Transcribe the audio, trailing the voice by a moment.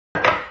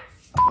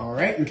All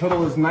right, your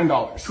total is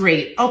 $9.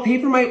 Great. I'll pay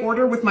for my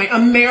order with my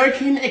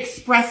American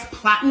Express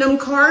Platinum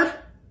card.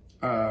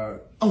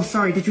 Oh,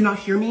 sorry, did you not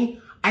hear me?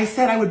 I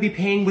said I would be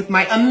paying with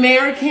my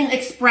American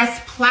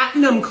Express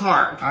Platinum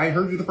card. I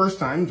heard you the first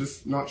time,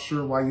 just not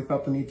sure why you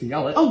felt the need to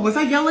yell it. Oh, was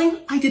I yelling?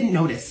 I didn't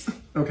notice.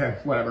 Okay,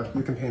 whatever.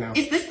 You can pay now.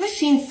 Is this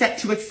machine set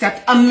to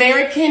accept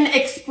American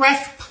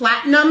Express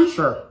Platinum?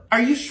 Sure.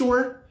 Are you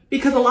sure?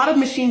 Because a lot of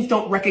machines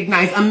don't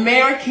recognize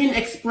American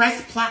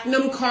Express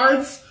Platinum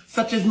cards,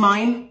 such as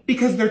mine,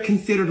 because they're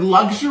considered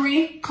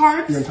luxury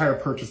cards. Your entire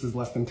purchase is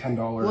less than $10.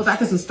 Well, that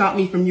doesn't stop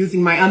me from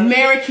using my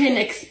American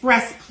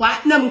Express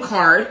Platinum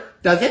card,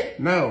 does it?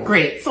 No.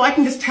 Great. So I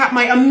can just tap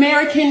my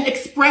American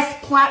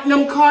Express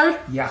Platinum card?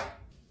 Yeah.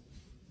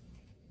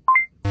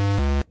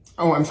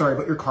 Oh, I'm sorry,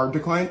 but your card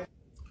declined?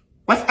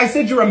 What? I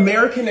said your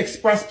American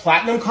Express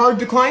Platinum card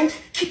declined?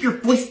 Keep your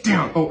voice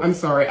down. Oh, I'm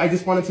sorry. I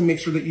just wanted to make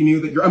sure that you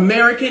knew that your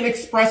American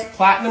Express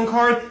Platinum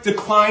card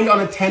declined on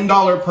a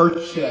 $10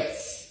 purchase.